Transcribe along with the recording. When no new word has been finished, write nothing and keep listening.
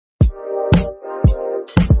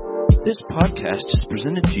This podcast is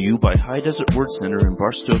presented to you by High Desert Word Center in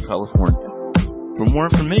Barstow, California. For more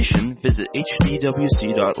information, visit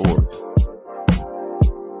hdwc.org.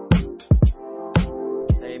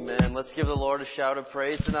 Amen. Let's give the Lord a shout of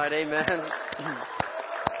praise tonight. Amen.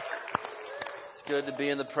 It's good to be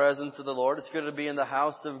in the presence of the Lord. It's good to be in the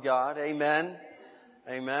house of God. Amen.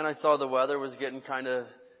 Amen. I saw the weather was getting kind of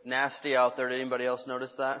nasty out there. Did anybody else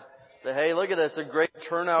notice that? But hey, look at this. A great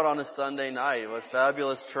turnout on a Sunday night. A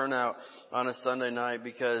fabulous turnout on a Sunday night,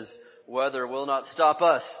 because weather will not stop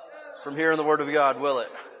us from hearing the Word of God, will it?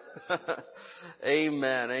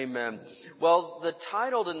 Amen. Amen. Well, the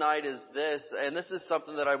title tonight is this, and this is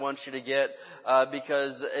something that I want you to get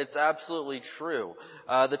because it's absolutely true.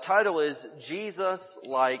 The title is Jesus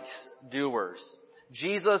Likes Doers.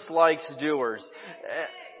 Jesus likes doers.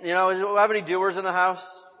 You know, do we have any doers in the house?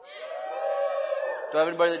 Do I have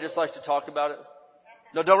anybody that just likes to talk about it?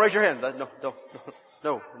 No, don't raise your hand.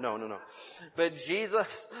 No. But Jesus,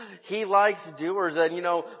 He likes doers. And you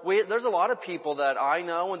know, there's a lot of people that I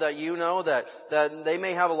know and that you know that they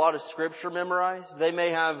may have a lot of scripture memorized. They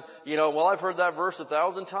may have, well, I've heard that verse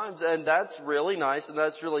 1,000 times, and that's really nice and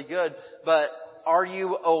that's really good. But are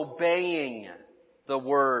you obeying the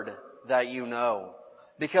word that you know?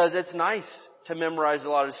 Because it's nice to memorize a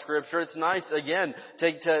lot of scripture. It's nice, again,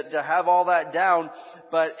 to have all that down,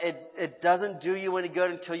 but it doesn't do you any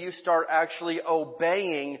good until you start actually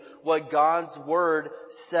obeying what God's word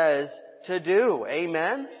says to do.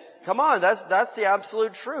 Amen? Come on, that's the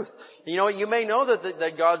absolute truth. You know, you may know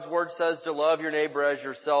that God's word says to love your neighbor as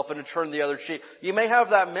yourself and to turn the other cheek. You may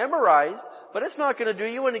have that memorized, but it's not going to do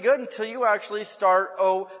you any good until you actually start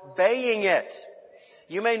obeying it.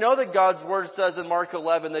 You may know that God's word says in Mark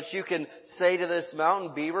 11 that you can say to this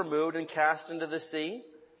mountain, be removed and cast into the sea.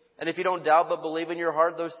 And if you don't doubt but believe in your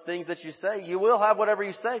heart those things that you say, you will have whatever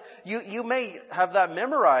you say. You may have that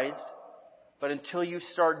memorized, but until you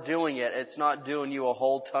start doing it, it's not doing you a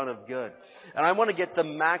whole ton of good. And I want to get the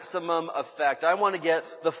maximum effect. I want to get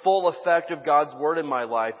the full effect of God's word in my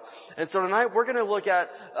life. And so tonight we're going to look at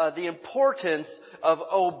the importance of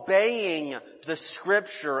obeying the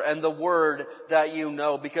scripture and the word that you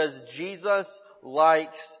know, because Jesus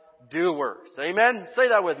likes doers. Amen? Say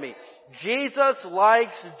that with me. Jesus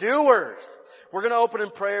likes doers. We're going to open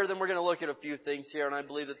in prayer, then we're going to look at a few things here, and I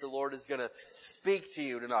believe that the Lord is going to speak to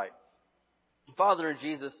you tonight. Father, in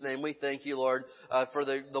Jesus' name, we thank you, Lord, for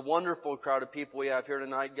the wonderful crowd of people we have here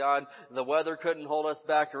tonight, God. The weather couldn't hold us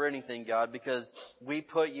back or anything, God, because we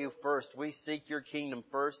put you first. We seek your kingdom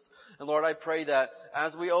first. And Lord, I pray that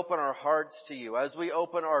as we open our hearts to you, as we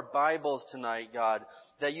open our Bibles tonight, God,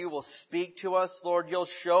 that you will speak to us, Lord. You'll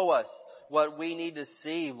show us what we need to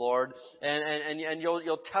see, Lord, and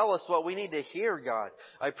you'll tell us what we need to hear, God.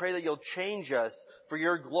 I pray that you'll change us for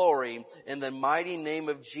your glory. In the mighty name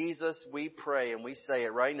of Jesus, we pray, and we say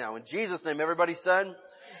it right now. In Jesus' name, everybody said,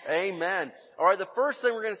 amen. All right, the first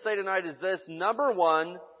thing we're going to say tonight is this. Number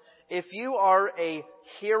one, if you are a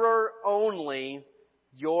hearer only,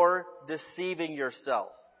 you're deceiving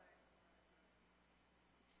yourself.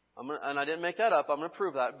 And I didn't make that up. I'm going to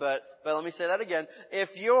prove that. But let me say that again. If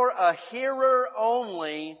you're a hearer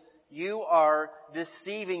only, you are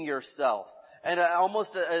deceiving yourself. And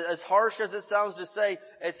almost as harsh as it sounds to say,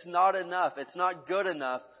 it's not enough. It's not good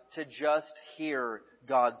enough to just hear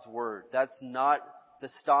God's word. That's not the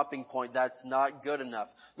stopping point. That's not good enough.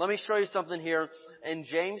 Let me show you something here in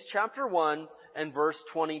James chapter 1 and verse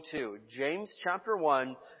 22. James chapter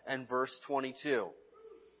 1 and verse 22.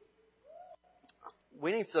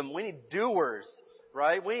 We need doers,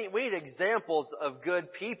 right? We need examples of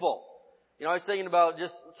good people. You know, I was thinking about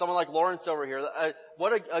just someone like Lawrence over here.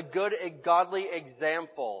 What a good, godly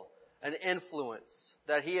example, an influence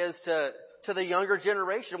that he is to the younger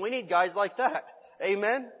generation. We need guys like that.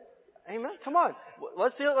 Amen? Amen? Come on.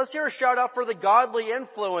 Let's hear a shout out for the godly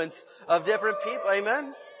influence of different people.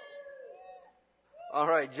 Amen? All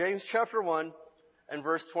right, James chapter 1 and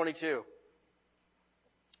verse 22.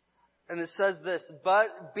 And it says this,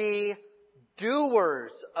 but be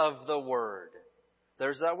doers of the word.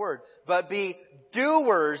 There's that word. But be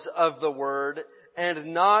doers of the word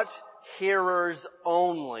and not hearers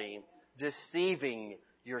only, deceiving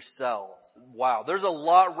yourselves. Wow, there's a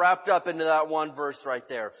lot wrapped up into that one verse right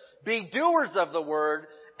there. Be doers of the word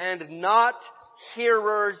and not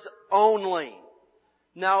hearers only.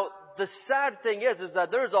 Now, the sad thing is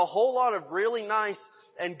that there's a whole lot of really nice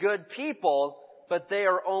and good people, but they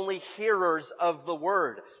are only hearers of the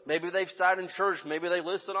word. Maybe they've sat in church. Maybe they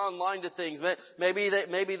listen online to things. Maybe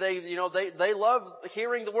they love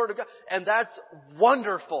hearing the word of God. And that's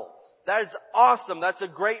wonderful. That is awesome. That's a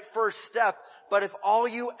great first step. But if all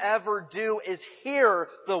you ever do is hear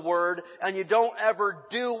the Word and you don't ever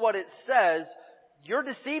do what it says, you're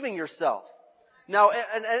deceiving yourself. Now,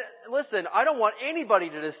 and listen, I don't want anybody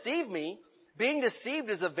to deceive me. Being deceived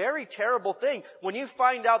is a very terrible thing. When you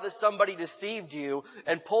find out that somebody deceived you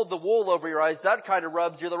and pulled the wool over your eyes, that kind of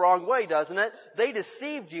rubs you the wrong way, doesn't it? They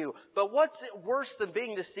deceived you. But what's worse than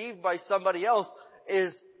being deceived by somebody else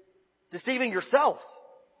is deceiving yourself.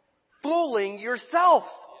 Fooling yourself.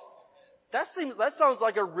 That sounds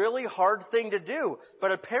like a really hard thing to do.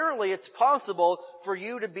 But apparently it's possible for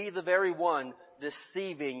you to be the very one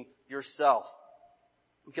deceiving yourself.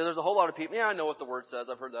 Because there's a whole lot of people, I know what the Word says.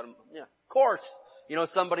 I've heard that. Yeah, of course.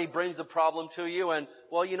 Somebody brings a problem to you and,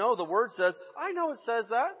 the Word says, I know it says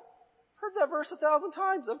that. Heard that verse 1,000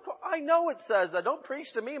 times. Of course, I know it says that. Don't preach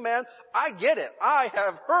to me, man. I get it. I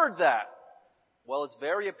have heard that. Well, it's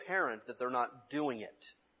very apparent that they're not doing it.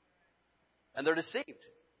 And they're deceived.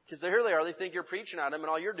 Because here they are. They think you're preaching at them and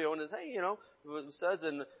all you're doing is, hey, it says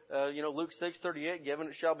in, Luke 6:38, given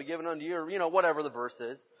it shall be given unto you, or, whatever the verse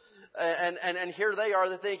is. And here they are,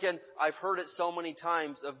 they're thinking, I've heard it so many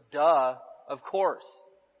times of course.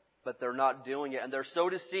 But they're not doing it. And they're so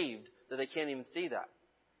deceived that they can't even see that.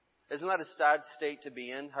 Isn't that a sad state to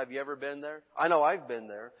be in? Have you ever been there? I know I've been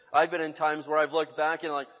there. I've been in times where I've looked back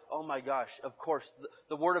and oh my gosh, of course,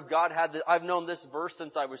 the Word of God I've known this verse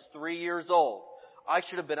since I was 3 years old. I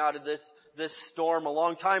should have been out of this storm a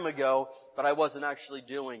long time ago, but I wasn't actually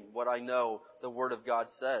doing what I know the Word of God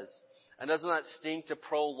says. And doesn't that stink to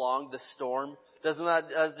prolong the storm? Doesn't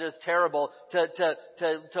that's just terrible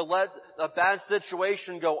to let a bad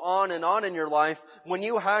situation go on in your life when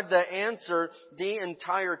you had the answer the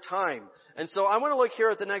entire time? And so I want to look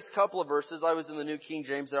here at the next couple of verses. I was in the New King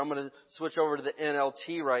James, and I'm going to switch over to the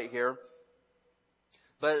NLT right here.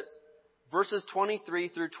 But verses 23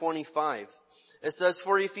 through 25. It says,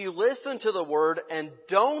 for if you listen to the word and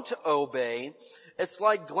don't obey, it's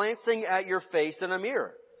like glancing at your face in a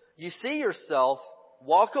mirror. You see yourself,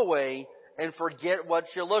 walk away, and forget what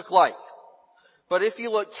you look like. But if you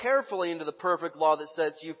look carefully into the perfect law that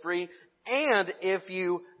sets you free, and if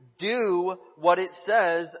you do what it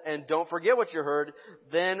says and don't forget what you heard,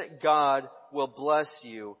 then God will bless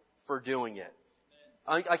you for doing it.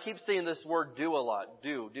 I keep seeing this word do a lot.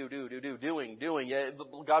 Doing.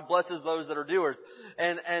 God blesses those that are doers.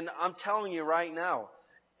 And I'm telling you right now,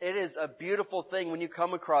 it is a beautiful thing when you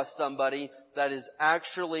come across somebody that is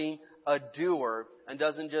actually a doer and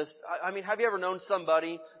doesn't just, have you ever known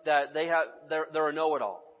somebody that they're a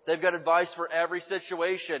know-it-all? They've got advice for every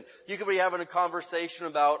situation. You could be having a conversation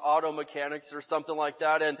about auto mechanics or something like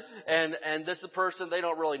that, and this person, they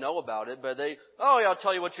don't really know about it, but I'll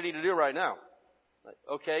tell you what you need to do right now.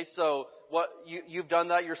 Okay, so what, you've done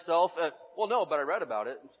that yourself? Well, no, but I read about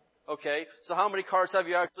it. Okay, so how many cars have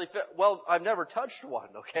you actually fit? Well, I've never touched one,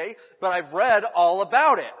 okay? But I've read all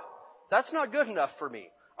about it. That's not good enough for me.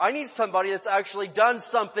 I need somebody that's actually done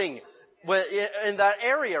something in that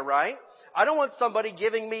area, right? I don't want somebody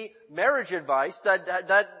giving me marriage advice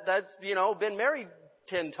that's been married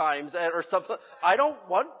 10 times or something.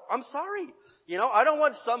 I'm sorry. I don't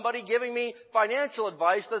want somebody giving me financial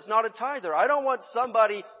advice that's not a tither. I don't want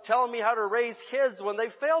somebody telling me how to raise kids when they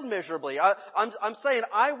failed miserably. I'm saying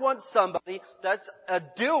I want somebody that's a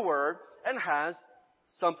doer and has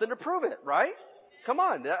something to prove it, right? Come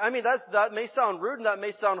on. That may sound rude and that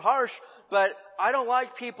may sound harsh, but I don't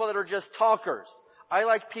like people that are just talkers. I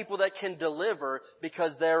like people that can deliver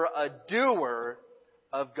because they're a doer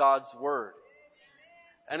of God's Word.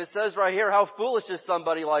 And it says right here, how foolish is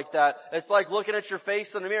somebody like that? It's like looking at your face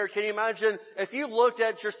in the mirror. Can you imagine if you looked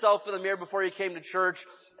at yourself in the mirror before you came to church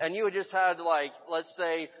and you had just had let's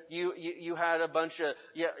say you had a bunch of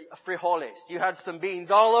frijoles. You had some beans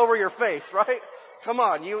all over your face, right? Come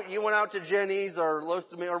on, you went out to Jenny's or Los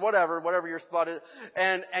Domingos or whatever your spot is,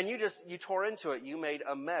 and you tore into it. You made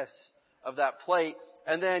a mess of that plate,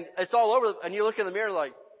 and then it's all over, and you look in the mirror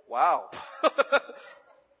like, wow.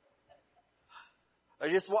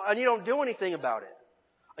 And you don't do anything about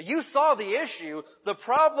it. You saw the issue. The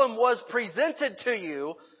problem was presented to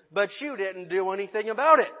you, but you didn't do anything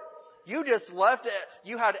about it. You just left it.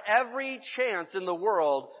 You had every chance in the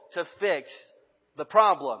world to fix the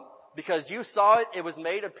problem. Because you saw it, it was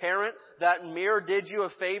made apparent, that mirror did you a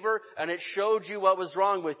favor, and it showed you what was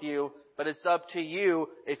wrong with you, but it's up to you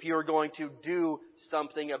if you're going to do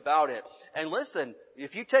something about it. And listen,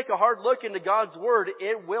 if you take a hard look into God's Word,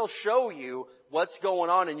 it will show you what's going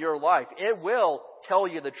on in your life. It will tell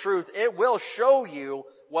you the truth. It will show you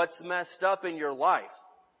what's messed up in your life.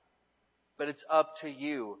 But it's up to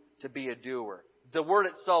you to be a doer. The Word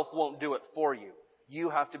itself won't do it for you. You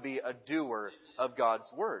have to be a doer of God's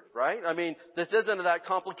Word, right? I mean, this isn't that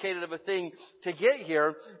complicated of a thing to get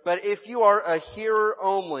here, but if you are a hearer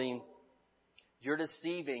only, you're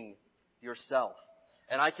deceiving yourself.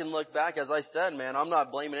 And I can look back, as I said, man, I'm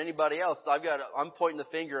not blaming anybody else. I'm pointing the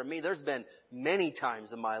finger at me. There's been many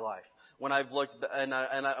times in my life when I've looked and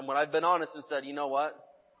when I've been honest and said, you know what?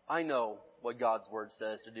 I know what God's Word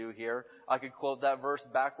says to do here. I could quote that verse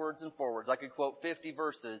backwards and forwards. I could quote 50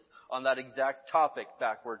 verses on that exact topic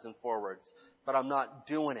backwards and forwards. But I'm not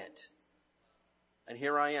doing it. And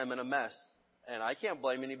here I am in a mess. And I can't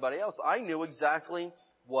blame anybody else. I knew exactly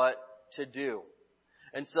what to do.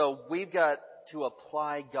 And so we've got to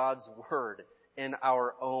apply God's Word in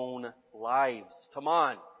our own lives. Come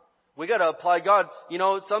on. We got to apply God. You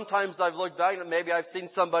know, sometimes I've looked back and maybe I've seen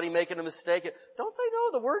somebody making a mistake. Don't they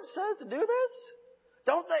know the Word says to do this?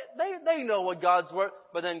 Don't they know what God's Word?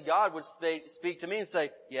 But then God would speak to me and say,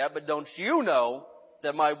 yeah, but don't you know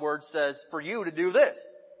that my Word says for you to do this?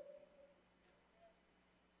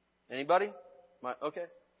 Anybody? Okay.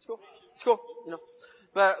 It's cool. It's cool. You know.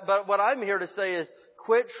 But what I'm here to say is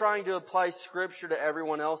quit trying to apply Scripture to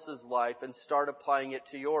everyone else's life and start applying it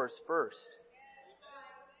to yours first.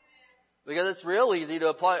 Because it's real easy to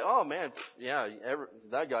apply. Oh man, yeah,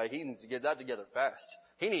 that guy, he needs to get that together fast.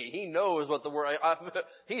 He knows what the word.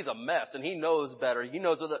 He's a mess, and he knows better. He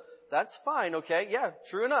knows what. That's fine, okay, yeah,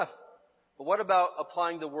 true enough. But what about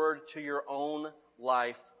applying the Word to your own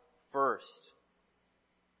life first?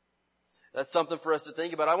 That's something for us to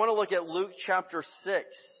think about. I want to look at Luke chapter 6.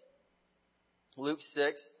 Luke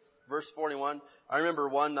 6, verse 41. I remember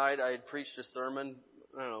one night I had preached a sermon,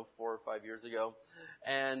 4 or 5 years ago.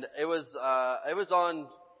 And it was on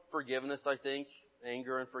forgiveness, I think,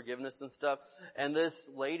 anger and forgiveness and stuff. And this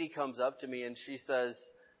lady comes up to me and she says,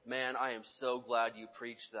 man, I am so glad you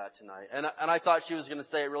preached that tonight. And I thought she was going to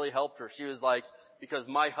say it really helped her. She was like, because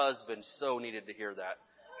my husband so needed to hear that.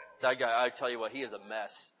 That guy, I tell you what, he is a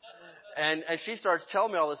mess. And she starts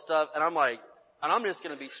telling me all this stuff and I'm like, and I'm just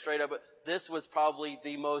going to be straight up, but this was probably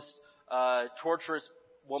the most torturous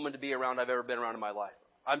woman to be around I've ever been around in my life.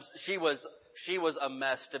 She was a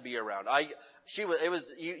mess to be around.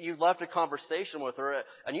 You left a conversation with her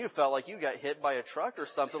and you felt like you got hit by a truck or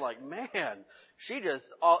something. Like, man, she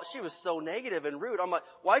was so negative and rude. I'm like,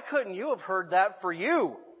 why couldn't you have heard that for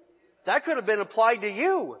you? That could have been applied to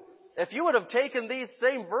you. If you would have taken these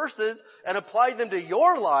same verses and applied them to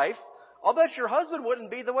your life, I'll bet your husband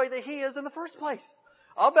wouldn't be the way that he is in the first place.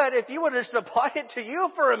 I'll bet if you would just apply it to you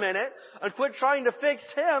for a minute and quit trying to fix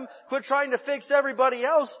him, quit trying to fix everybody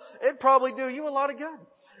else, it'd probably do you a lot of good.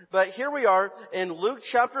 But here we are in Luke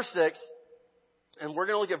chapter 6, and we're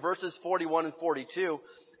going to look at verses 41 and 42.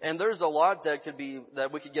 And there's a lot that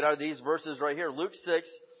we could get out of these verses right here. Luke 6,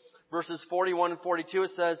 verses 41 and 42,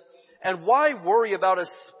 it says, and why worry about a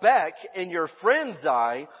speck in your friend's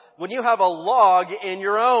eye when you have a log in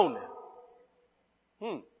your own?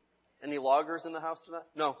 Any loggers in the house tonight?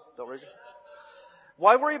 No, don't raise your hand.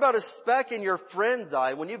 Why worry about a speck in your friend's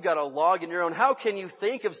eye when you've got a log in your own? How can you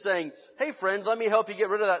think of saying, hey friend, let me help you get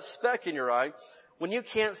rid of that speck in your eye when you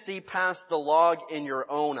can't see past the log in your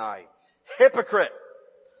own eye? Hypocrite!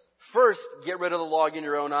 First, get rid of the log in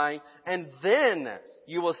your own eye, and then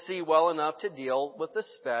you will see well enough to deal with the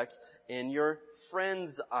speck in your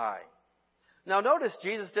friend's eye. Now notice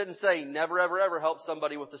Jesus didn't say, never, ever, ever help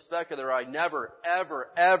somebody with the speck of their eye. Never, ever,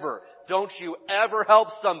 ever. Don't you ever help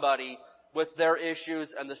somebody with their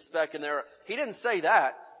issues and the speck in their eye. He didn't say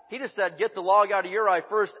that. He just said, get the log out of your eye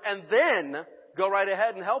first and then go right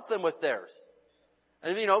ahead and help them with theirs.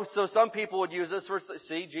 And so some people would use this verse.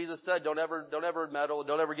 See, Jesus said, don't ever meddle,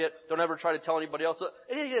 don't ever try to tell anybody else.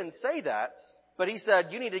 And he didn't say that. But he said,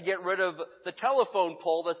 you need to get rid of the telephone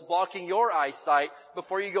pole that's blocking your eyesight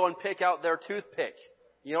before you go and pick out their toothpick.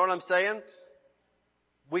 You know what I'm saying?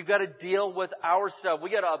 We've got to deal with our stuff.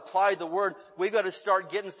 We've got to apply the Word. We've got to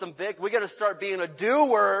start getting some victory. We've got to start being a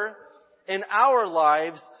doer in our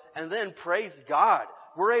lives. And then, praise God,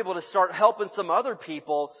 we're able to start helping some other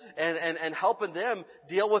people and helping them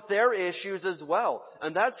deal with their issues as well.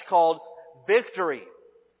 And that's called victory.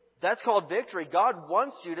 That's called victory. God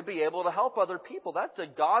wants you to be able to help other people. That's a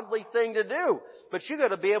godly thing to do. But you got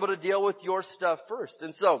to be able to deal with your stuff first.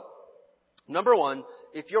 And so, number one,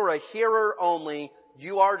 if you're a hearer only,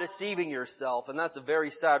 you are deceiving yourself. And that's a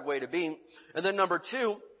very sad way to be. And then number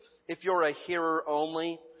two, if you're a hearer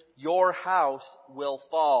only, your house will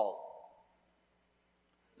fall.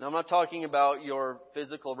 Now, I'm not talking about your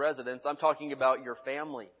physical residence. I'm talking about your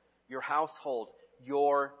family, your household,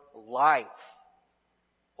 your life.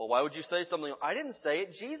 Well, why would you say something? I didn't say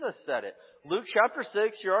it. Jesus said it. Luke chapter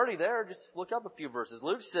 6, you're already there. Just look up a few verses.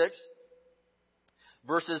 Luke 6,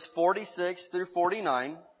 verses 46 through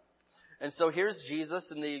 49. And so here's Jesus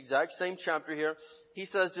in the exact same chapter here. He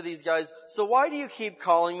says to these guys, "So why do you keep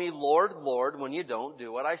calling me Lord, Lord, when you don't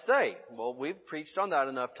do what I say?" Well, we've preached on that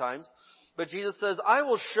enough times. But Jesus says, "I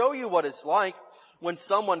will show you what it's like when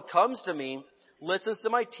someone comes to me, listens to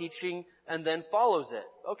my teaching, and then follows it."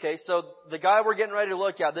 Okay, so the guy we're getting ready to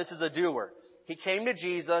look at, this is a doer. He came to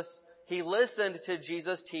Jesus. He listened to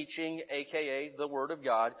Jesus' teaching, aka the Word of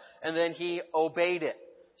God, and then he obeyed it.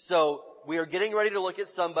 So we are getting ready to look at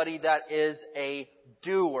somebody that is a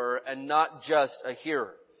doer and not just a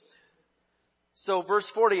hearer. So verse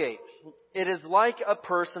 48, "It is like a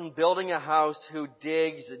person building a house who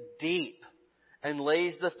digs deep and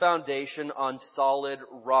lays the foundation on solid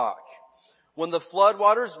rock. When the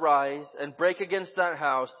floodwaters rise and break against that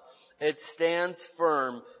house, it stands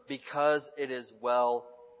firm because it is well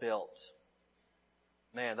built."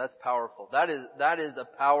 Man, that's powerful. That is a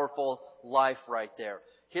powerful life right there.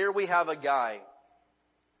 Here we have a guy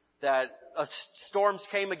that storms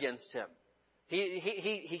came against him.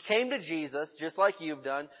 He came to Jesus just like you've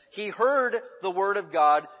done. He heard the Word of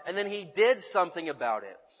God and then he did something about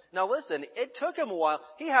it. Now listen, it took him a while.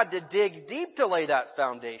 He had to dig deep to lay that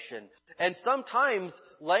foundation. And sometimes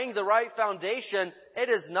laying the right foundation, it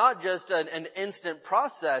is not just an instant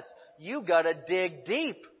process. You gotta dig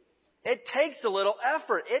deep. It takes a little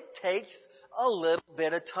effort. It takes a little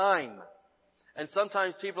bit of time. And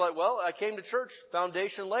sometimes people are like, "Well, I came to church,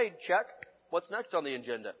 foundation laid, check. What's next on the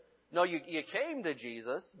agenda?" No, you came to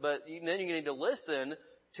Jesus, but then you need to listen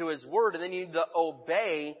to His Word, and then you need to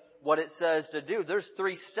obey what it says to do. There's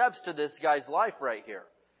 3 steps to this guy's life right here.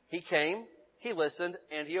 He came, he listened,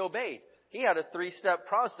 and he obeyed. He had a 3-step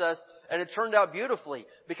process, and it turned out beautifully.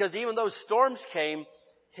 Because even though storms came,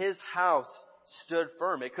 his house stood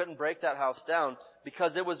firm. It couldn't break that house down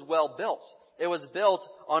because it was well built. It was built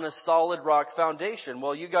on a solid rock foundation.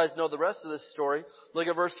 Well, you guys know the rest of this story. Look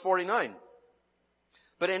at verse 49.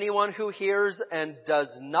 "But anyone who hears and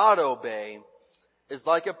does not obey is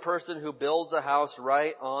like a person who builds a house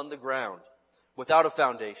right on the ground without a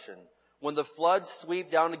foundation. When the floods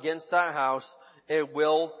sweep down against that house, it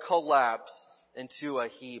will collapse into a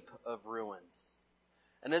heap of ruins."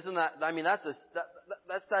 And isn't that, I mean, that's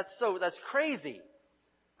crazy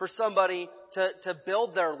for somebody to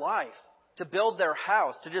build their life, to build their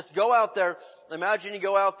house, to just go out there. Imagine you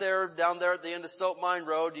go out there, down there at the end of Soap Mine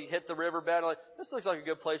Road, you hit the riverbed, like, "This looks like a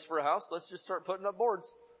good place for a house. Let's just start putting up boards."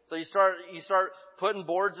 So you start putting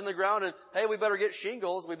boards in the ground and, "Hey, we better get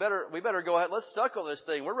shingles. We better go ahead. Let's stucco this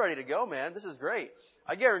thing. We're ready to go, man. This is great."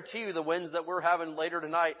 I guarantee you the winds that we're having later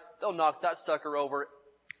tonight, they'll knock that sucker over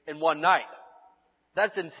in one night.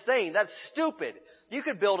 That's insane. That's stupid. You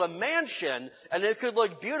could build a mansion and it could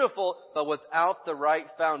look beautiful, but without the right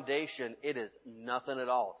foundation, it is nothing at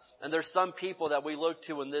all. And there's some people that we look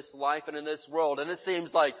to in this life and in this world, and it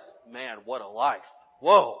seems like, man, what a life.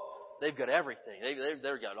 Whoa. They've got everything.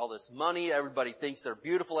 They've got all this money. Everybody thinks they're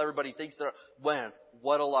beautiful. Everybody thinks man,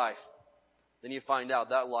 what a life. Then you find out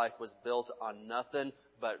that life was built on nothing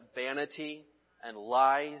but vanity and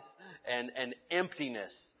lies and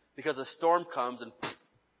emptiness. Because a storm comes and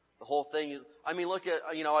the whole thing is, I mean, look at,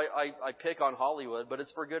 I pick on Hollywood, but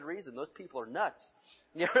it's for good reason. Those people are nuts.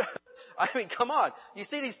 I mean, come on. You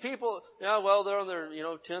see these people, they're on their,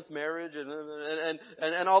 10th marriage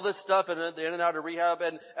and all this stuff and they're in and out of rehab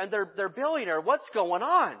and they're billionaire. What's going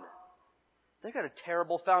on? They've got a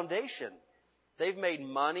terrible foundation. They've made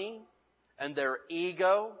money and their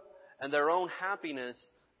ego and their own happiness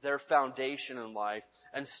their foundation in life.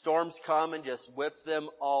 And storms come and just whip them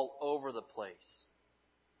all over the place.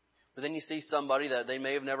 But then you see somebody that they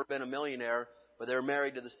may have never been a millionaire, but they're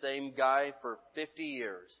married to the same guy for 50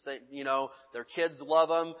 years. Their kids love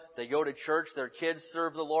them. They go to church. Their kids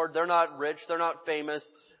serve the Lord. They're not rich. They're not famous,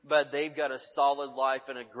 but they've got a solid life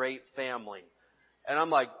and a great family. And I'm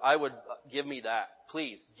like, give me that.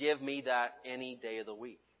 Please, give me that any day of the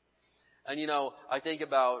week. And I think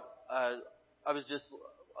about,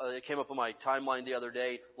 it came up on my timeline the other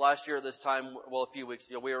day. Last year at this time, a few weeks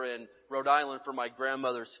ago, we were in Rhode Island for my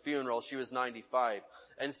grandmother's funeral. She was 95.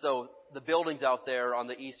 And so the buildings out there on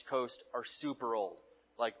the East Coast are super old.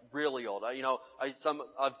 Like really old.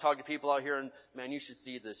 I've talked to people out here and man, you should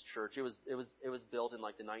see this church. It was built in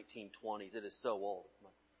like the 1920s. It is so old.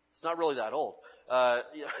 It's not really that old.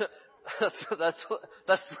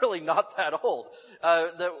 That's really not that old.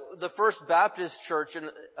 The First Baptist Church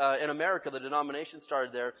in America, the denomination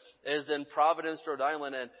started there, is in Providence, Rhode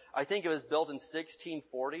Island, and I think it was built in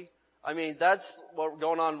 1640. I mean, that's what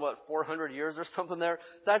going on, 400 years or something there?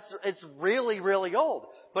 It's really, really old.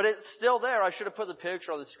 But it's still there. I should have put the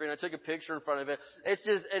picture on the screen. I took a picture in front of it. It's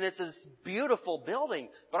this beautiful building.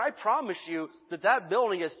 But I promise you that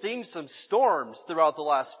building has seen some storms throughout the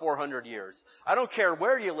last 400 years. I don't care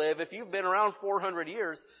where you live. If you've been around 400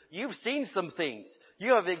 years, you've seen some things.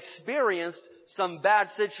 You have experienced some bad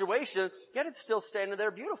situations, yet it's still standing there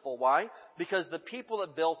beautiful. Why? Because the people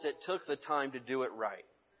that built it took the time to do it right.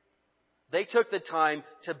 They took the time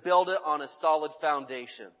to build it on a solid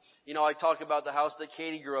foundation. You know, I talk about the house that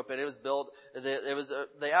Katie grew up in. It was built,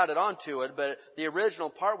 they added on to it, but the original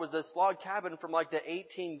part was this log cabin from like the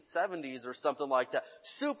 1870s or something like that.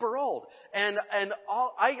 Super old.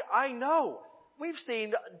 I know. We've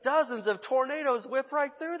seen dozens of tornadoes whip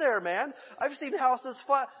right through there, man. I've seen houses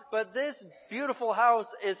flat, but this beautiful house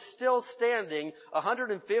is still standing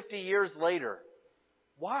 150 years later.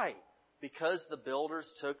 Why? Because the builders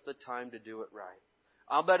took the time to do it right.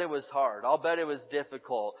 I'll bet it was hard. I'll bet it was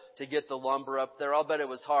difficult to get the lumber up there. I'll bet it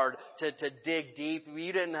was hard to dig deep.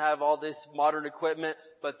 You didn't have all this modern equipment,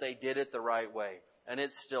 but they did it the right way. And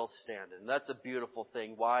it's still standing. That's a beautiful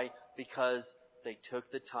thing. Why? Because they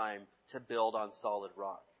took the time to build on solid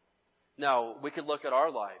rock. Now, we could look at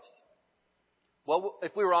our lives. Well,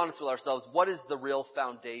 if we were honest with ourselves, what is the real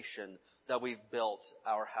foundation that we've built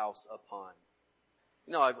our house upon?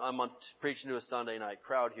 You know, I'm preaching to a Sunday night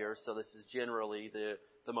crowd here, so this is generally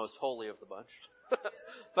the most holy of the bunch.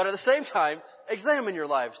 But at the same time, examine your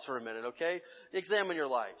lives for a minute, okay? Examine your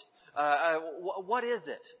lives. What is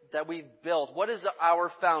it that we've built? What is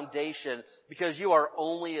our foundation? Because you are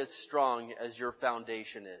only as strong as your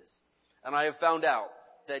foundation is. And I have found out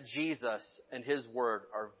that Jesus and His Word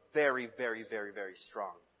are very, very, very, very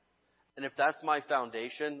strong. And if that's my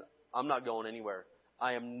foundation, I'm not going anywhere.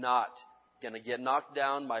 I am not going to get knocked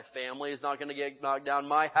down. My family is not going to get knocked down.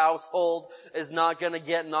 My household is not going to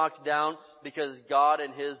get knocked down because God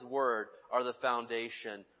and His Word are the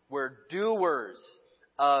foundation. We're doers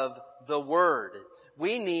of the Word.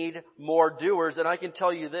 We need more doers. And I can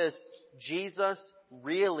tell you this, Jesus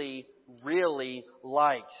really, really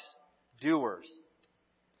likes doers.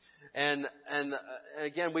 And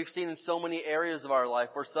again, we've seen in so many areas of our life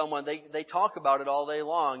where someone, they talk about it all day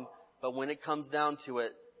long, but when it comes down to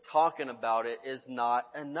it, talking about it is not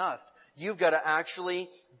enough. You've got to actually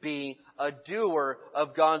be a doer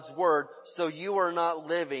of God's Word so you are not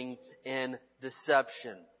living in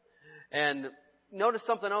deception. And notice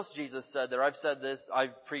something else Jesus said there.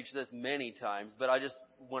 I've preached this many times, but I just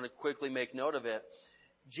want to quickly make note of it.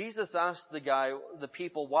 Jesus asked the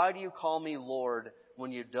people, why do you call me Lord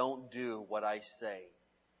when you don't do what I say?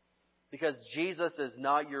 Because Jesus is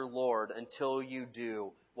not your Lord until you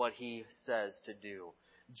do what He says to do.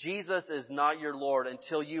 Jesus is not your Lord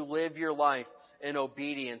until you live your life in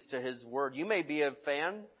obedience to His Word. You may be a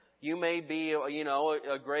fan. You may be,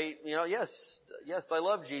 a great, yes, I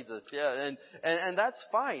love Jesus. Yeah. And that's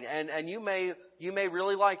fine. And you may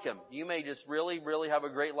really like Him. You may just really, really have a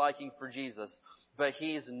great liking for Jesus. But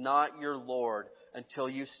He's not your Lord until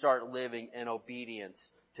you start living in obedience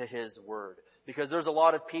to His Word. Because there's a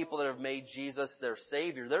lot of people that have made Jesus their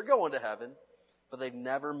Savior. They're going to heaven, but they've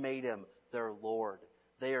never made Him their Lord.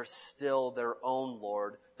 They are still their own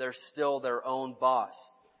Lord. They're still their own boss.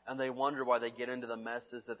 And they wonder why they get into the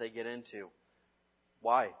messes that they get into.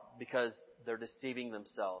 Why? Because they're deceiving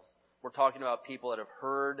themselves. We're talking about people that have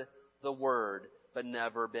heard the Word but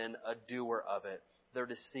never been a doer of it. They're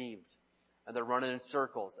deceived. And they're running in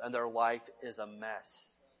circles. And their life is a mess.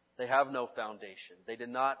 They have no foundation. They did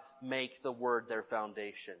not make the Word their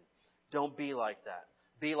foundation. Don't be like that.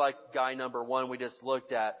 Be like guy number 1 we just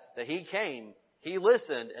looked at. That he came, he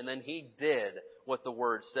listened, and then he did what the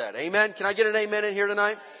Word said. Amen? Can I get an amen in here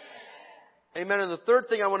tonight? Amen. And the third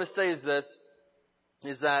thing I want to say is this,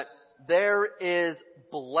 is that there is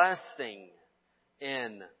blessing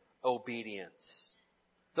in obedience.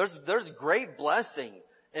 There's great blessing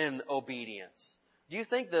in obedience. Do you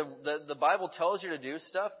think the Bible tells you to do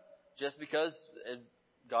stuff just because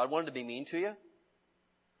God wanted to be mean to you?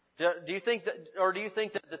 Do you think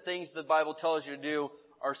that the things the Bible tells you to do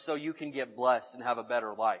are so you can get blessed and have a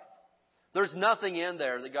better life? There's nothing in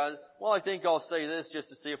there that God, well, I think I'll say this just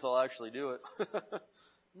to see if they'll actually do it.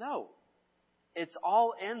 No. It's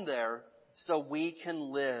all in there so we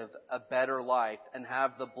can live a better life and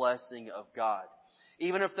have the blessing of God.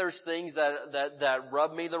 Even if there's things that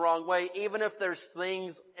rub me the wrong way, even if there's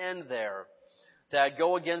things in there that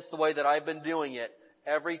go against the way that I've been doing it,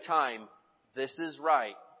 every time, this is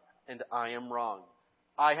right and I am wrong.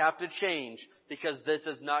 I have to change because this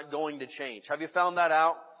is not going to change. Have you found that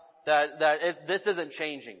out? That this isn't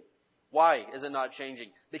changing. Why is it not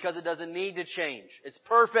changing? Because it doesn't need to change. It's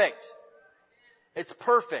perfect. It's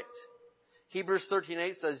perfect. Hebrews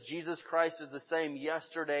 13:8 says Jesus Christ is the same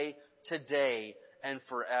yesterday, today, and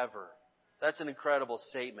forever. That's an incredible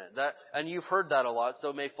statement. And you've heard that a lot, so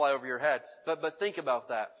it may fly over your head. But think about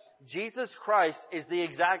that. Jesus Christ is the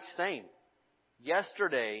exact same.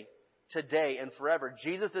 Yesterday, today, and forever.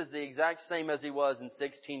 Jesus is the exact same as He was in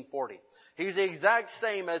 1640. He's the exact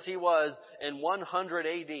same as He was in 100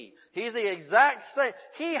 AD. He's the exact same.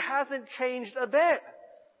 He hasn't changed a bit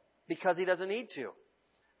because He doesn't need to.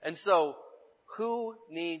 And so, who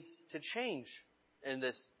needs to change in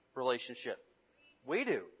this relationship? We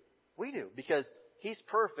do. We do. Because He's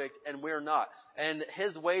perfect and we're not. And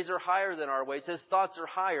His ways are higher than our ways. His thoughts are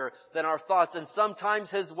higher than our thoughts. And sometimes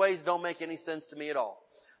His ways don't make any sense to me at all.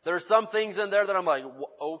 There are some things in there that I'm like,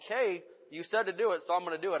 okay, you said to do it, so I'm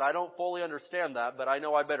going to do it. I don't fully understand that, but I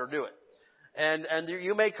know I better do it. And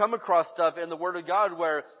you may come across stuff in the Word of God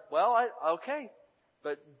where, okay.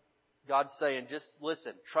 But God's saying, just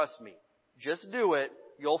listen, trust me. Just do it.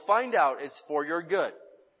 You'll find out it's for your good.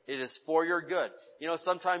 It is for your good. You know,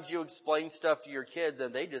 sometimes you explain stuff to your kids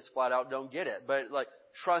and they just flat out don't get it. But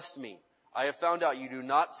trust me. I have found out you do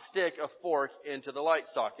not stick a fork into the light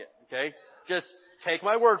socket. Okay? Just take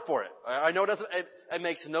my word for it. I know it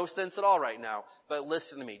makes no sense at all right now. But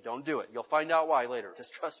listen to me. Don't do it. You'll find out why later.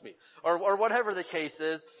 Just trust me. Or whatever the case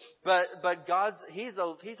is. But He's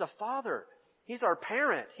a father. He's our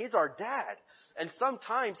parent. He's our dad. And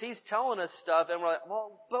sometimes He's telling us stuff and we're like,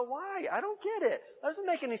 well, but why? I don't get it. That doesn't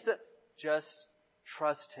make any sense. Just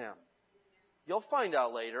trust Him. You'll find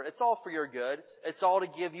out later. It's all for your good. It's all to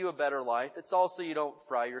give you a better life. It's all so you don't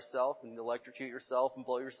fry yourself and electrocute yourself and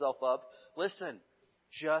blow yourself up. Listen,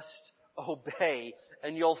 just obey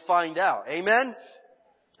and you'll find out. Amen?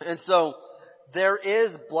 And so, there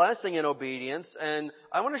is blessing in obedience, and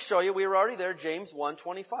I want to show you, we were already there, James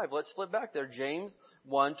 1:25. Let's flip back there, James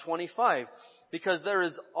 1:25. Because there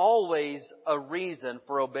is always a reason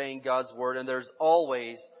for obeying God's Word, and there's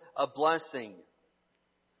always a blessing.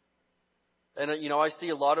 And, I see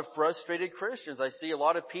a lot of frustrated Christians. I see a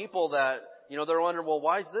lot of people that, they're wondering, well,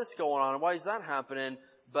 why is this going on? Why is that happening?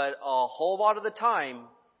 But a whole lot of the time,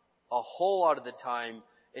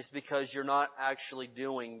 it's because you're not actually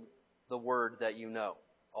doing the Word that you know.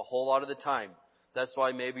 A whole lot of the time. That's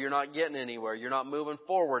why maybe you're not getting anywhere. You're not moving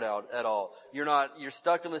forward at all. You're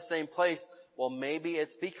stuck in the same place. Well, maybe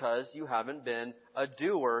it's because you haven't been a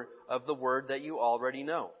doer of the Word that you already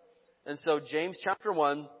know. And so James chapter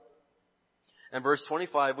 1 and verse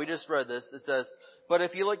 25, we just read this. It says, but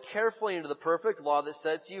if you look carefully into the perfect law that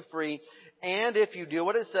sets you free, and if you do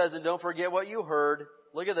what it says and don't forget what you heard,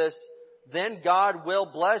 look at this, then God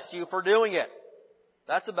will bless you for doing it.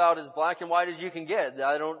 That's about as black and white as you can get.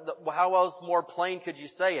 How else more plain could you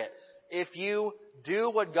say it? If you do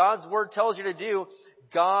what God's Word tells you to do,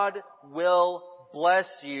 God will bless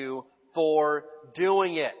you for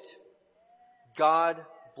doing it. God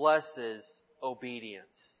blesses obedience.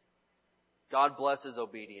 God blesses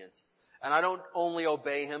obedience. And I don't only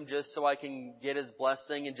obey Him just so I can get His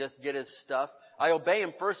blessing and just get His stuff. I obey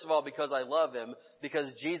Him first of all because I love Him.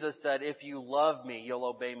 Because Jesus said, if you love me, you'll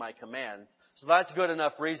obey my commands. So that's good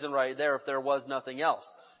enough reason right there if there was nothing else.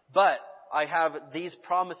 But I have these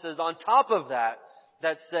promises on top of that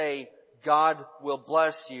say, God will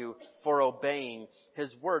bless you for obeying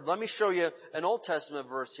His Word. Let me show you an Old Testament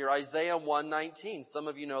verse here. Isaiah 1:19. Some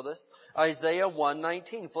of you know this. Isaiah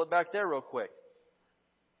 1:19. Flip back there real quick.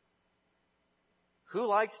 Who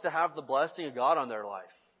likes to have the blessing of God on their life?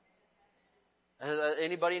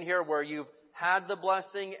 Anybody in here where you've had the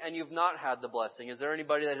blessing and you've not had the blessing? Is there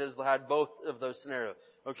anybody that has had both of those scenarios?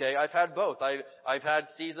 Okay, I've had both. I've had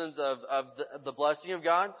seasons of the blessing of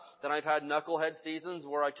God. Then I've had knucklehead seasons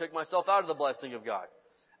where I took myself out of the blessing of God.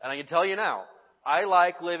 And I can tell you now, I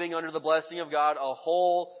like living under the blessing of God a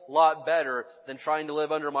whole lot better than trying to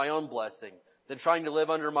live under my own blessing, than trying to live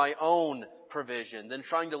under my own provision, than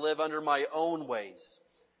trying to live under my own ways.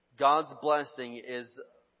 God's blessing is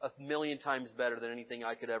 1,000,000 times better than anything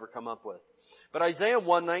I could ever come up with. But Isaiah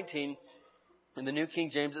 1:19, in the New King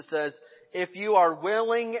James, it says, if you are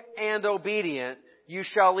willing and obedient, you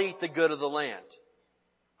shall eat the good of the land.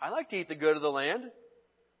 I like to eat the good of the land.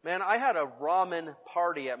 Man, I had a ramen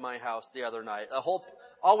party at my house the other night.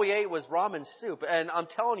 All we ate was ramen soup. And I'm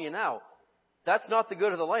telling you now, that's not the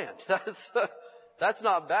good of the land. That's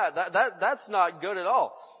not bad. That's not good at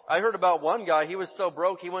all. I heard about one guy, he was so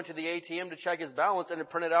broke, he went to the ATM to check his balance and it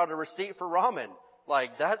printed out a receipt for ramen. I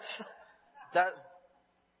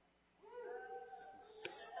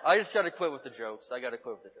just gotta quit with the jokes.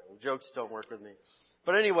 Jokes don't work with me.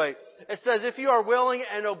 But anyway, it says, if you are willing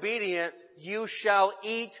and obedient, you shall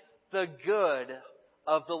eat the good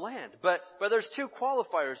of the land. But there's two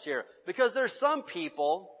qualifiers here. Because there's some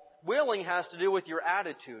people, willing has to do with your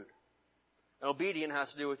attitude. And obedient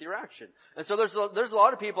has to do with your action. And so there's a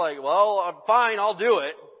lot of people like, well, fine, I'll do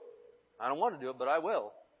it. I don't want to do it, but I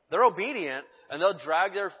will. They're obedient, and they'll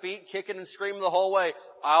drag their feet, kicking and screaming the whole way.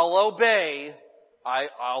 I'll obey.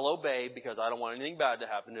 I'll obey because I don't want anything bad to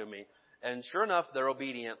happen to me. And sure enough, they're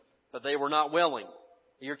obedient, but they were not willing.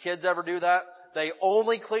 Your kids ever do that? They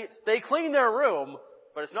clean their room,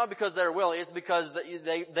 but it's not because they're willing. It's because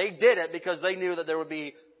they did it because they knew that there would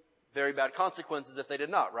be very bad consequences if they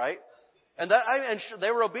did not, right? And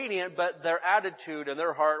they were obedient, but their attitude and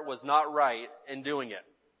their heart was not right in doing it.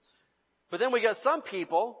 But then we got some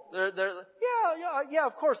people, they're yeah,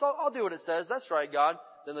 of course, I'll do what it says. That's right, God.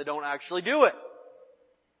 Then they don't actually do it.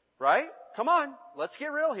 Right? Come on, let's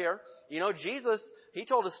get real here. You know, Jesus, He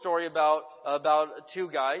told a story about two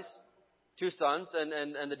sons,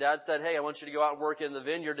 and the dad said, hey, I want you to go out and work in the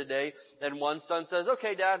vineyard today. And one son says,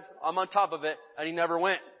 okay, Dad, I'm on top of it. And he never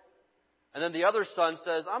went. And then the other son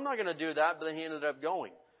says, I'm not going to do that, but then he ended up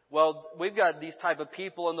going. Well, we've got these type of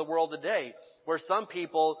people in the world today where some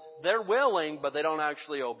people, they're willing, but they don't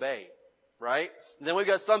actually obey. Right? And then we've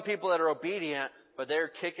got some people that are obedient, but they're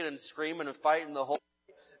kicking and screaming and fighting the whole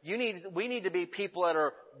We need to be people that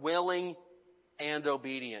are willing and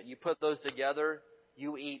obedient. You put those together,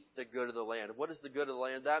 you eat the good of the land. What is the good of the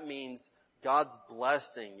land? That means God's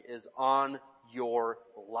blessing is on your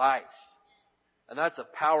life. And that's a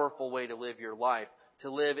powerful way to live your life,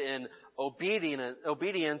 to live in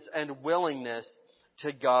obedience and willingness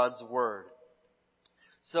to God's Word.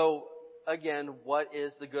 So, again, what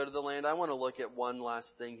is the good of the land? I want to look at one last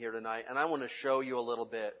thing here tonight, and I want to show you a little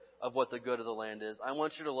bit of what the good of the land is. I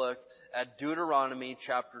want you to look at Deuteronomy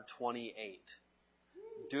chapter 28.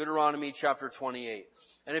 Deuteronomy chapter 28.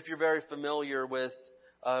 And if you're very familiar with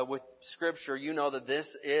Scripture, you know that this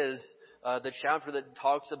is the chapter that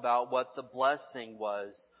talks about what the blessing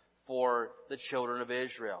was for the children of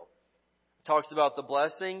Israel. It talks about the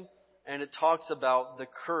blessing, and it talks about the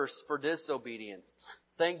curse for disobedience.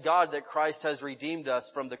 Thank God that Christ has redeemed us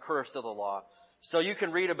from the curse of the law. So you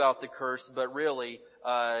can read about the curse, but really,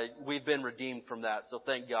 we've been redeemed from that. So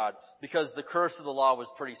thank God. Because the curse of the law was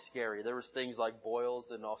pretty scary. There was things like boils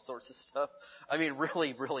and all sorts of stuff. I mean,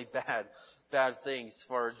 really, really bad things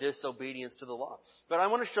for disobedience to the law. But I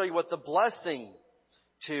want to show you what the blessing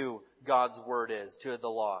to God's Word is, to the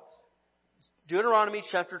law. Deuteronomy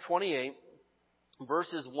chapter 28,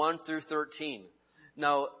 verses 1 through 13.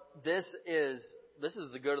 Now, this is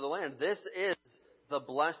the good of the land. This is the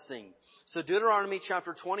blessing. So Deuteronomy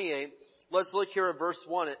chapter 28, let's look here at verse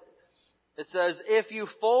 1. It says, if you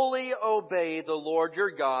fully obey the Lord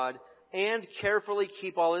your God and carefully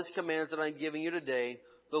keep all His commands that I'm giving you today,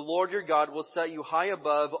 the Lord your God will set you high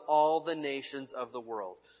above all the nations of the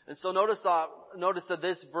world. And so notice that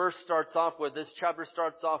this chapter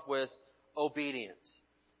starts off with obedience.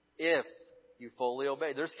 If you fully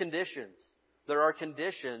obey. There's conditions. There are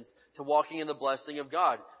conditions to walking in the blessing of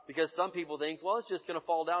God. Because some people think, well, it's just going to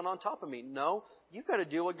fall down on top of me. No, you've got to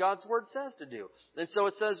do what God's Word says to do. And so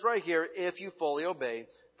it says right here, if you fully obey,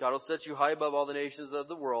 God will set you high above all the nations of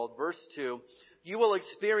the world. Verse 2, you will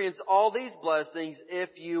experience all these blessings if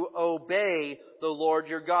you obey the Lord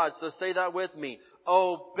your God. So say that with me.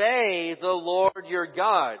 Obey the Lord your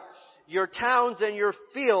God. Your towns and your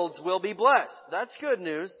fields will be blessed. That's good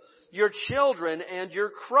news. Your children and your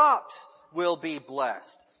crops will be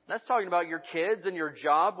blessed. That's talking about your kids and your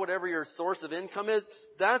job, whatever your source of income is.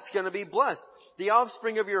 That's going to be blessed. The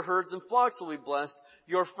offspring of your herds and flocks will be blessed.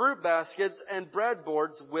 Your fruit baskets and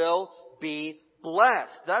breadboards will be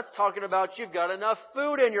blessed. That's talking about you've got enough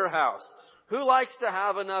food in your house. Who likes to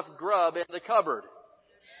have enough grub in the cupboard?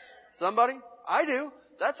 Somebody? I do.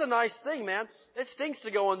 That's a nice thing, man. It stinks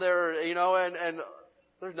to go in there, and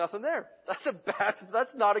there's nothing there.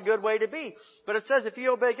 That's not a good way to be. But it says if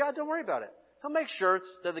you obey God, don't worry about it. He'll make sure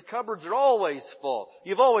that the cupboards are always full.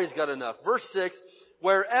 You've always got enough. Verse 6,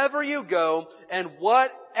 wherever you go and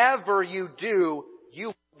whatever you do, you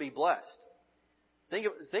will be blessed. Think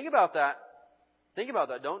about that. Think about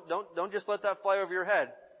that. Don't just let that fly over your head.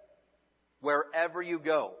 Wherever you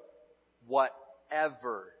go,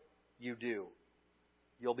 whatever you do,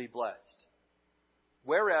 you'll be blessed.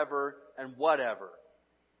 Wherever and whatever.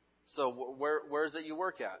 So where is it you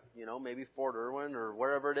work at? Maybe Fort Irwin or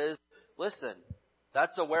wherever it is. Listen,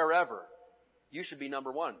 that's a wherever. You should be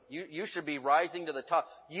number one. You should be rising to the top.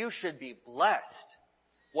 You should be blessed.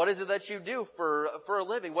 What is it that you do for a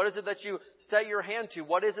living? What is it that you set your hand to?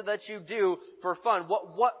 What is it that you do for fun?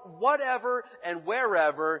 Whatever and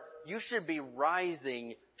wherever, you should be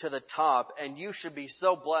rising to the top, and you should be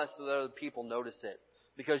so blessed that other people notice it.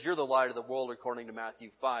 Because you're the light of the world, according to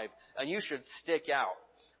Matthew 5. And you should stick out.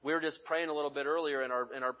 We were just praying a little bit earlier in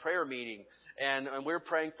our prayer meeting. And we were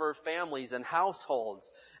praying for families and households.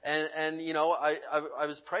 And you know, I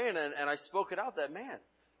was praying and I spoke it out that, man,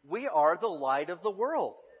 we are the light of the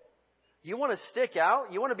world. You want to stick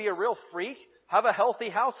out? You want to be a real freak? Have a healthy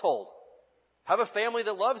household. Have a family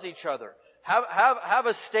that loves each other. Have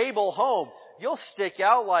a stable home. You'll stick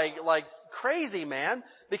out like crazy, man,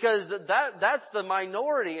 because that's the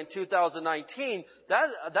minority in 2019.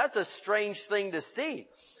 That's a strange thing to see.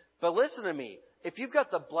 But listen to me. If you've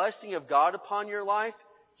got the blessing of God upon your life,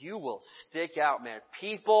 you will stick out, man.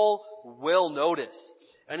 People will notice.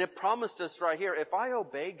 And it promised us right here, if I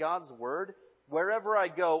obey God's word, wherever I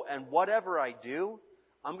go and whatever I do,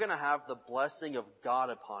 I'm going to have the blessing of God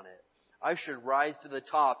upon it. I should rise to the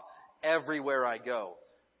top everywhere I go.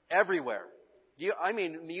 Everywhere. You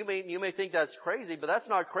may think that's crazy, but that's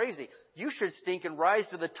not crazy. You should stink and rise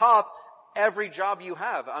to the top every job you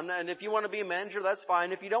have. And if you want to be a manager, that's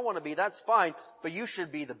fine. If you don't want to be, that's fine. But you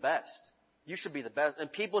should be the best. You should be the best.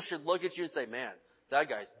 And people should look at you and say, man, that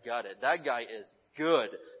guy's got it. That guy is good.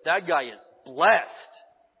 That guy is blessed.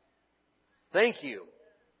 Thank you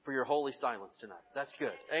for your holy silence tonight. That's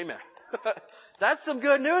good. Amen. That's some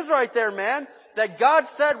good news right there, man. That God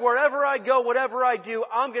said, wherever I go, whatever I do,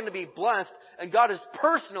 I'm going to be blessed. And God is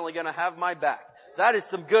personally going to have my back. That is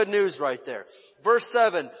some good news right there. Verse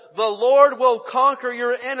 7, the Lord will conquer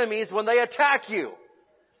your enemies when they attack you.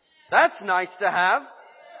 That's nice to have.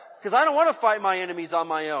 Because I don't want to fight my enemies on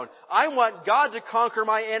my own. I want God to conquer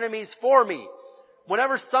my enemies for me.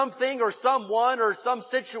 Whenever something or someone or some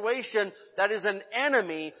situation that is an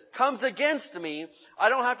enemy comes against me, I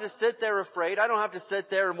don't have to sit there afraid. I don't have to sit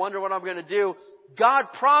there and wonder what I'm going to do. God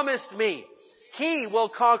promised me He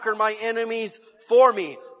will conquer my enemies for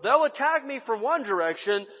me. They'll attack me from one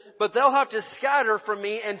direction, but they'll have to scatter from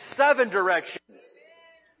me in 7 directions.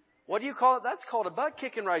 What do you call it? That's called a butt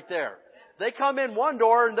kicking right there. They come in one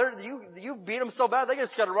door and you beat them so bad they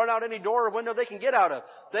just got to run out any door or window they can get out of.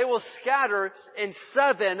 They will scatter in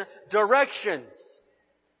 7 directions.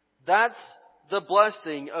 That's the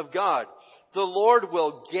blessing of God. The Lord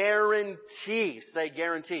will guarantee, say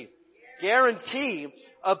guarantee, guarantee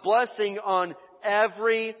a blessing on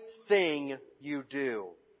everything you do.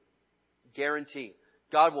 Guarantee.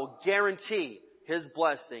 God will guarantee His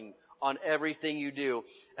blessing on everything you do,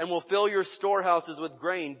 and will fill your storehouses with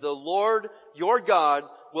grain. The Lord, your God,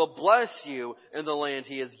 will bless you in the land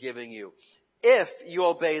He is giving you. If you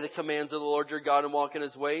obey the commands of the Lord your God and walk in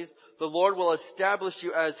His ways, the Lord will establish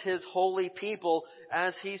you as His holy people,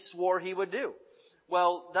 as He swore He would do.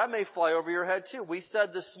 Well, that may fly over your head too. We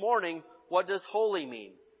said this morning, what does holy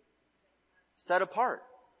mean? Set apart.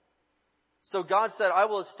 So God said, I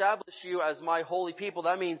will establish you as my holy people.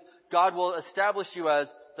 That means God will establish you as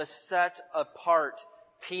the set apart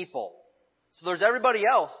people. So there's everybody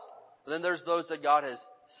else, and then there's those that God has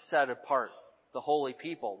set apart, the holy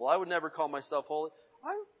people. Well, I would never call myself holy.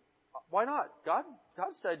 Why not? God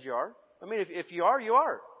said you are. I mean, if you are, you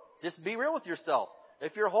are. Just be real with yourself.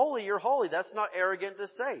 If you're holy, you're holy. That's not arrogant to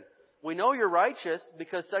say. We know you're righteous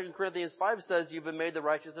because 2 Corinthians 5 says you've been made the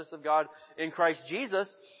righteousness of God in Christ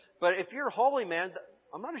Jesus. But if you're holy, man,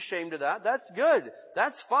 I'm not ashamed of that. That's good.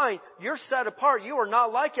 That's fine. You're set apart. You are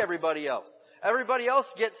not like everybody else. Everybody else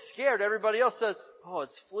gets scared. Everybody else says, oh,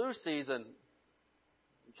 it's flu season.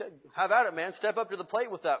 Okay, have at it, man. Step up to the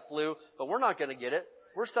plate with that flu. But we're not going to get it.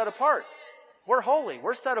 We're set apart. We're holy.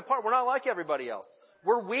 We're set apart. We're not like everybody else.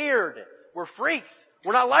 We're weird. We're freaks.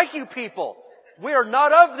 We're not like you people. We are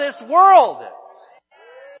not of this world.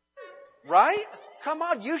 Right? Come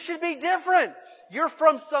on. You should be different. You're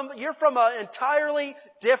from an entirely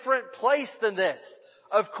different place than this.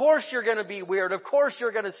 Of course you're going to be weird. Of course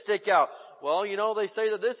you're going to stick out. Well, you know, they say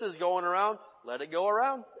that this is going around. Let it go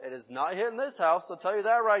around. It is not hitting this house. I'll tell you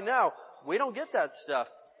that right now. We don't get that stuff.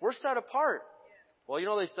 We're set apart. Well, you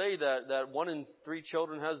know, they say that 1 in 3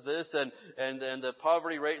 children has this and the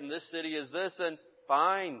poverty rate in this city is this, and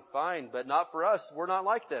fine, but not for us. We're not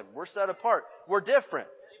like them. We're set apart. We're different.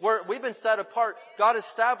 We've been set apart. God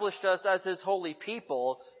established us as His holy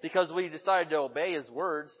people because we decided to obey His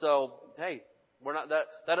words. So, hey, we're not that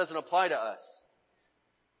doesn't apply to us.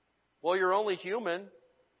 Well, you're only human.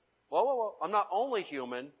 Well, I'm not only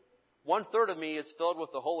human. 1/3 of me is filled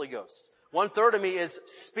with the Holy Ghost. 1/3 of me is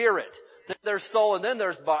spirit. Then there's soul and then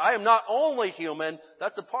there's body. I am not only human.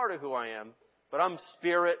 That's a part of who I am. But I'm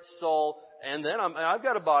spirit, soul, and then I've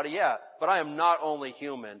got a body, yeah. But I am not only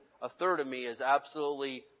human. A third of me is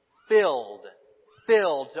absolutely filled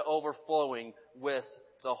to overflowing with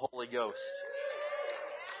the Holy Ghost.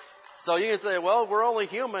 So you can say, well, we're only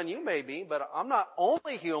human. You may be, but I'm not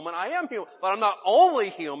only human. I am human, but I'm not only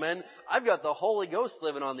human. I've got the Holy Ghost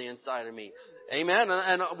living on the inside of me. Amen.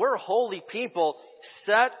 And we're holy people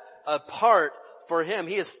set apart for Him.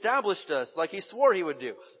 He established us like He swore He would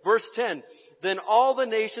do. Verse 10, then all the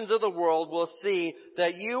nations of the world will see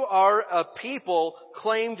that you are a people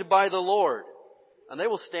claimed by the Lord, and they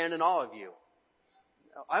will stand in awe of you.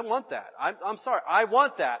 I want that. I'm sorry. I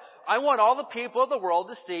want that. I want all the people of the world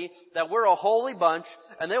to see that we're a holy bunch,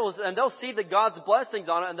 and they'll see the God's blessings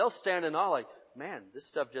on it, and they'll stand in awe like, man, this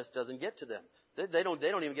stuff just doesn't get to them. They don't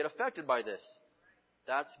even get affected by this.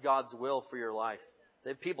 That's God's will for your life.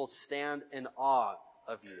 That people stand in awe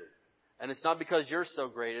of you. And it's not because you're so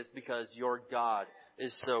great, it's because your God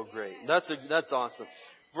is so great. That's awesome.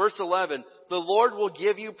 Verse 11, the Lord will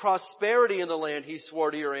give you prosperity in the land He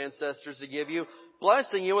swore to your ancestors to give you,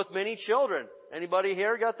 blessing you with many children. Anybody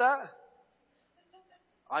here got that?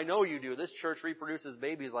 I know you do. This church reproduces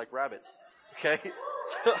babies like rabbits. Okay?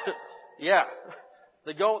 Yeah.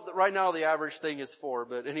 Right now the average thing is 4,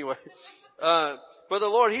 but anyway. But the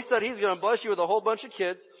Lord, He said He's going to bless you with a whole bunch of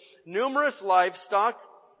kids, numerous livestock.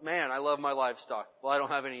 Man, I love my livestock. Well, I don't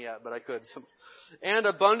have any yet, but I could. And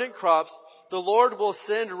abundant crops. The Lord will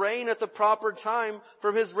send rain at the proper time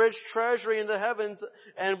from His rich treasury in the heavens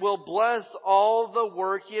and will bless all the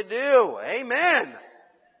work you do. Amen.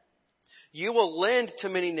 You will lend to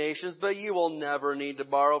many nations, but you will never need to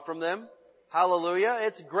borrow from them. Hallelujah.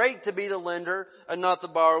 It's great to be the lender and not the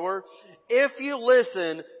borrower. If you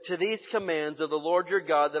listen to these commands of the Lord your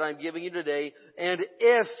God that I'm giving you today, and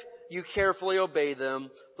if you carefully obey them,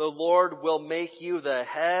 the Lord will make you the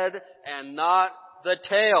head and not the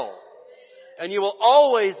tail. And you will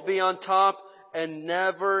always be on top and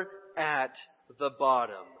never at the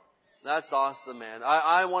bottom. That's awesome, man.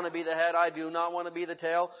 I want to be the head. I do not want to be the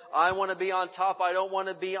tail. I want to be on top. I don't want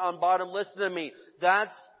to be on bottom. Listen to me.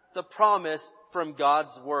 That's the promise from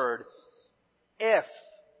God's Word. If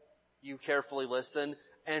you carefully listen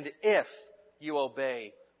and if you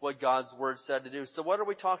obey what God's Word said to do. So what are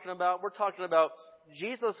we talking about? We're talking about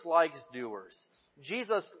Jesus likes doers.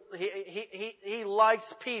 Jesus, He likes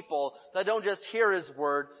people that don't just hear His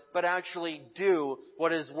Word, but actually do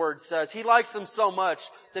what His Word says. He likes them so much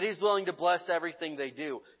that He's willing to bless everything they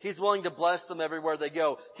do. He's willing to bless them everywhere they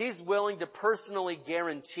go. He's willing to personally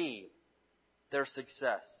guarantee their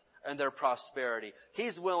success and their prosperity.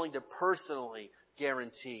 He's willing to personally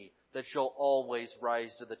guarantee that you'll always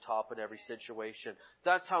rise to the top in every situation.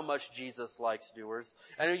 That's how much Jesus likes doers.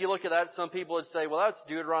 And when you look at that, some people would say, well, that's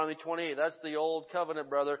Deuteronomy 28. That's the old covenant,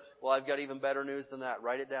 brother. Well, I've got even better news than that.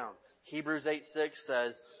 Write it down. Hebrews 8:6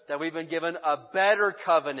 says that we've been given a better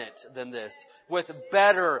covenant than this, with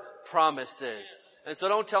better promises. And so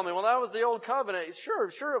don't tell me, well, that was the old covenant.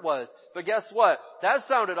 Sure it was. But guess what? That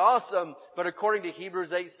sounded awesome. But according to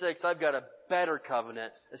Hebrews 8:6, I've got a better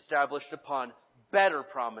covenant established upon better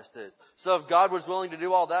promises. So if God was willing to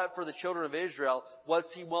do all that for the children of Israel,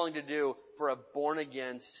 what's He willing to do for a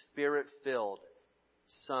born-again, Spirit-filled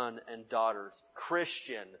son and daughters,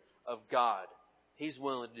 Christian of God? He's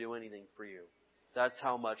willing to do anything for you. That's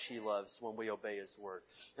how much He loves when we obey His Word.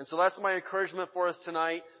 And so that's my encouragement for us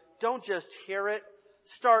tonight. Don't just hear it.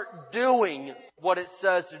 Start doing what it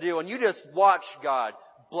says to do. And you just watch God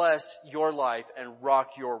bless your life and rock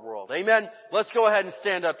your world. Amen? Let's go ahead and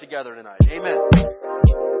stand up together tonight. Amen.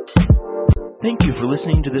 Thank you for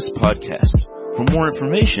listening to this podcast. For more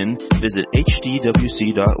information, visit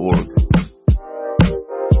hdwc.org.